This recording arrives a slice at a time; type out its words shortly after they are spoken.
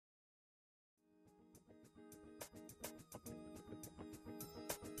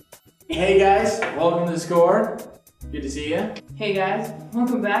Hey guys, welcome to The Score. Good to see you. Hey guys,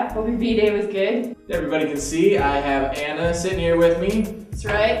 welcome back. Hope your V-Day was good. Everybody can see I have Anna sitting here with me. That's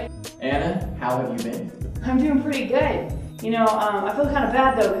right. Anna, how have you been? I'm doing pretty good. You know, I feel kind of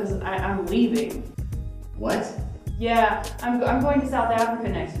bad though because I'm leaving. What? Yeah, I'm going to South Africa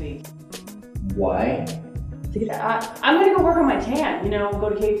next week. Why? I'm going to go work on my tan. You know, go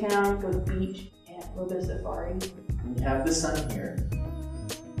to Cape Town, go to the beach, and a little bit of safari. We have the sun here.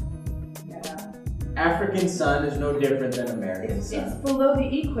 Yeah. African sun is no different than American sun. It's below the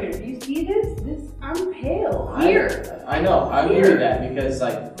equator. Do you see this? I'm pale. Here. I know. I agree with that because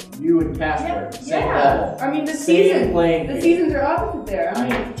like you and Casper, same level. I mean the Same seasons are opposite there. I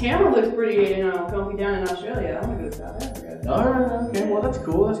mean Tamara looks pretty, you know, comfy down in Australia. I want to go to South Africa. No, okay, well that's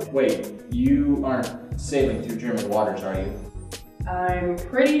cool. Wait, you aren't sailing through German waters, are you? I'm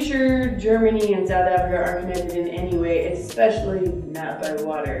pretty sure Germany and South Africa are connected in any way, especially not by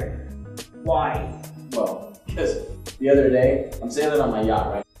water. Why? Well, because the other day, I'm sailing on my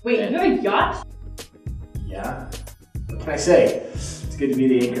yacht, right? Wait, you have a yacht? Yeah. What can I say? It's good to be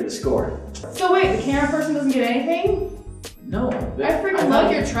the anchor of The Score. So wait, the camera person doesn't get anything? No. I freaking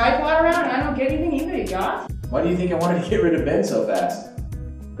lug your tripod around and I don't get anything. You get a yacht? Why do you think I wanted to get rid of Ben so fast?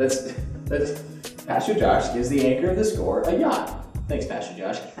 That's Pastor Josh gives the anchor of The Score a yacht. Thanks, Pastor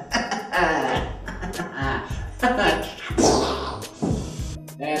Josh.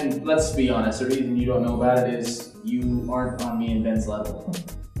 And let's be honest, the reason you don't know about it is you aren't on me and Ben's level.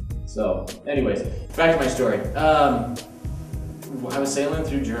 So, anyways, back to my story. I was sailing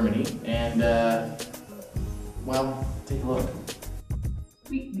through Germany and, well, take a look.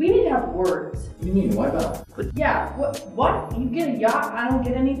 We need to have words. What do you mean? Why about? Yeah, what? You get a yacht, I don't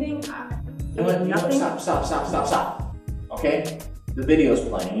get anything? You know what? Stop. Okay? The video's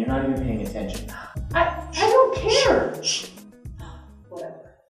playing, you're not even paying attention. I don't care. Whatever.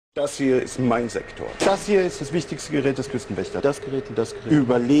 Das hier ist mein Sektor. Das hier ist das wichtigste Gerät des Küstenwächters. Das Gerät und das Gerät.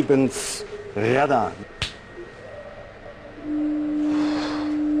 Überlebensradar.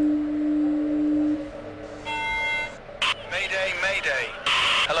 Mayday, Mayday.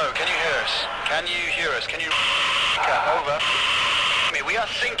 Hello, can you hear us? Can you hear us? Can you... Over. We are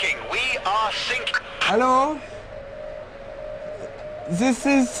sinking. We are sinking. Hello? This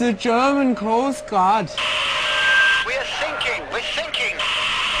is the German Coast Guard. We are sinking. We're sinking.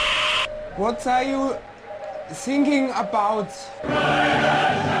 What are you thinking about?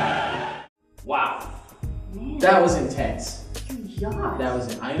 Wow. Man, That was intense. your yacht.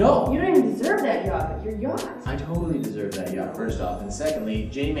 I know. You don't even deserve that yacht, but your yacht. I totally deserve that yacht, first off. And secondly,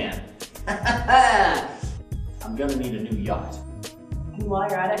 J-Man. I'm gonna need a new yacht. And while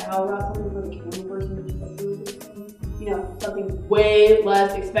you're at it, how about something for the camera person to like do this thing? You know, something way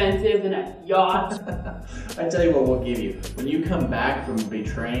less expensive than a yacht. I tell you what we'll give you. When you come back from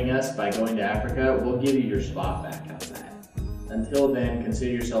betraying us by going to Africa, we'll give you your spot back. How's that? Until then,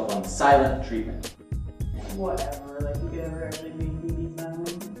 consider yourself on silent treatment. Whatever, like you could ever actually make me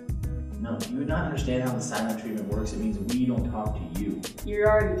silent. No, you would not understand how the silent treatment works. It means we don't talk to you. You're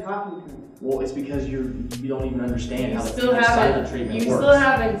already talking to me. Well, it's because you don't even understand how the still silent treatment works. You still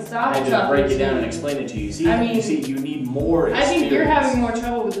haven't stopped I had to talking break to it down me. and explain it to you. See, I mean, you need more experience. I think you're having more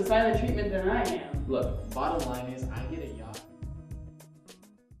trouble with the silent treatment than I am. Look, bottom line is I get a yacht.